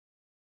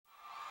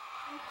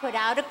put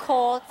out a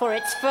call for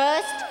its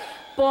first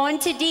Born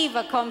to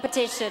Diva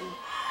competition.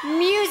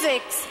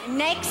 Music's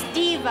next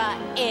diva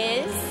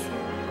is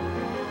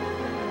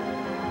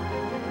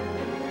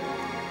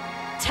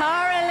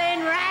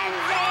Tarralyn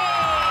Ramsey.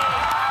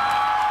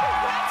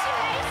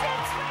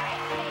 Congratulations,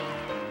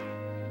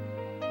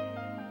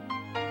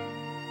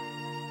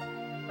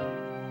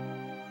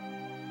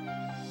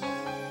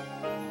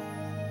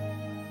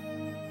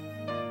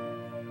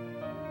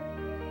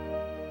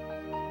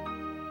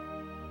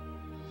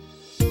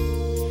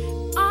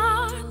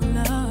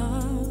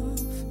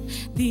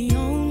 the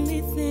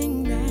only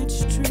thing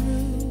that's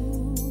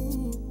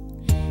true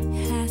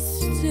has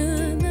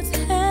stood the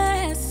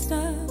test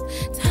of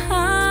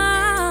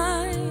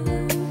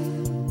time.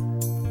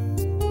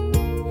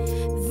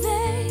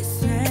 They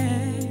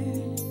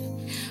said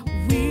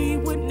we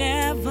would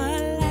never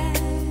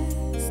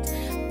last,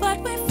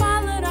 but we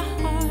followed our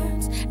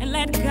hearts and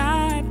let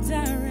God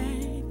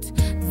direct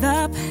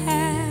the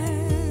path.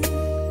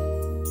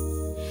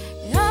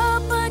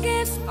 Up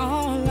against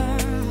all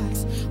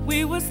odds,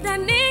 we were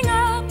standing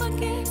up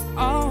against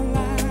all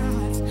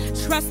odds,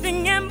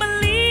 trusting and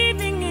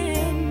believing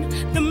in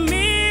the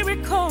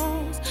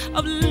miracles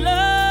of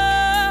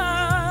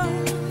love.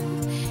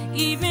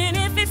 Even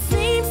if it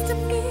seems to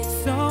be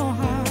so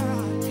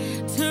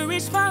hard to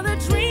reach for the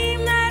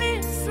dream that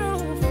is so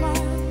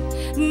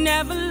far,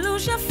 never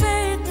lose your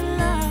faith in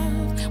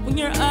love when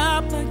you're up